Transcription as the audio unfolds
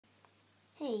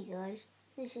Hey guys,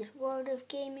 this is World of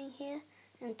Gaming here,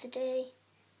 and today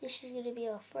this is going to be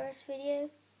our first video,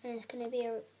 and it's going to be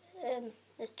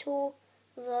a tour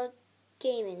of our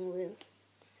gaming room.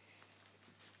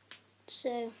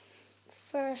 So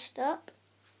first up,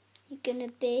 you're going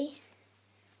to be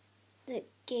the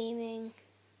gaming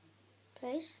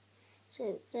place.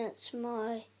 So that's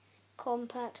my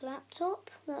compact laptop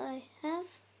that I have,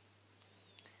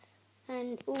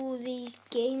 and all these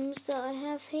games that I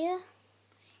have here.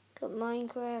 Got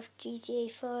Minecraft,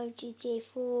 GTA 5, GTA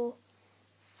 4,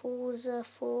 Forza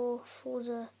 4,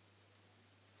 Forza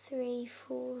 3,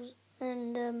 Forza,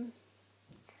 and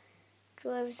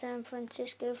Drive San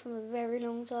Francisco from a very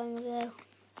long time ago,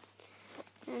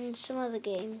 and some other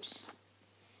games.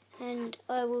 And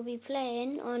I will be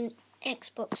playing on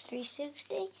Xbox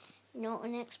 360, not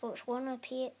on Xbox One or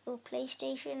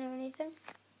PlayStation or anything.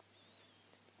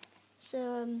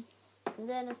 So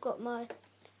then I've got my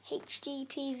HD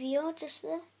PVR just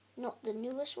there, not the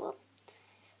newest one,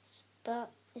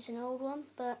 but it's an old one,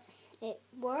 but it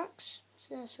works,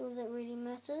 so that's all that really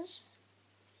matters.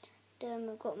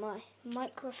 I've got my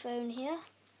microphone here,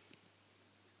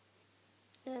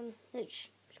 which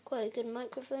is quite a good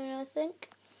microphone, I think,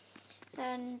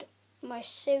 and my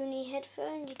Sony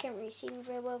headphones. You can't really see them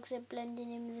very well because they're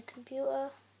blending in with the computer.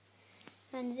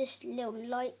 And this little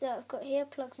light that I've got here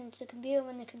plugs into the computer.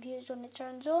 When the computer's on, it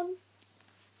turns on.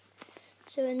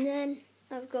 So, and then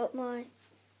I've got my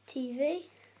TV,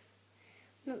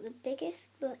 not the biggest,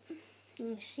 but you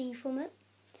can see from it.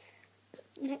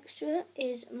 Next to it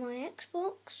is my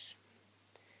Xbox,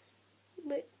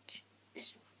 which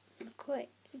is quite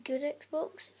a good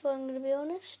Xbox, if I'm going to be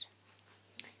honest.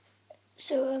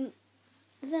 So,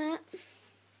 that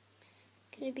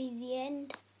going to be the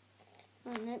end.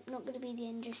 Oh no, not going to be the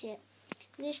end just yet.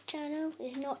 This channel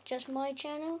is not just my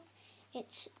channel.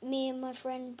 It's me and my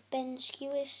friend Ben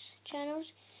Skewis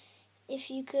channels. If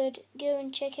you could go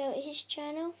and check out his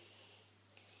channel.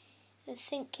 I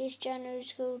think his channel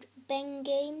is called Ben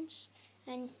Games.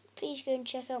 And please go and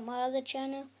check out my other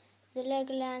channel, the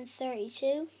Legoland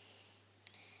 32.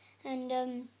 And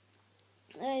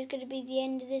that is going to be the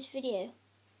end of this video.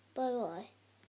 Bye bye.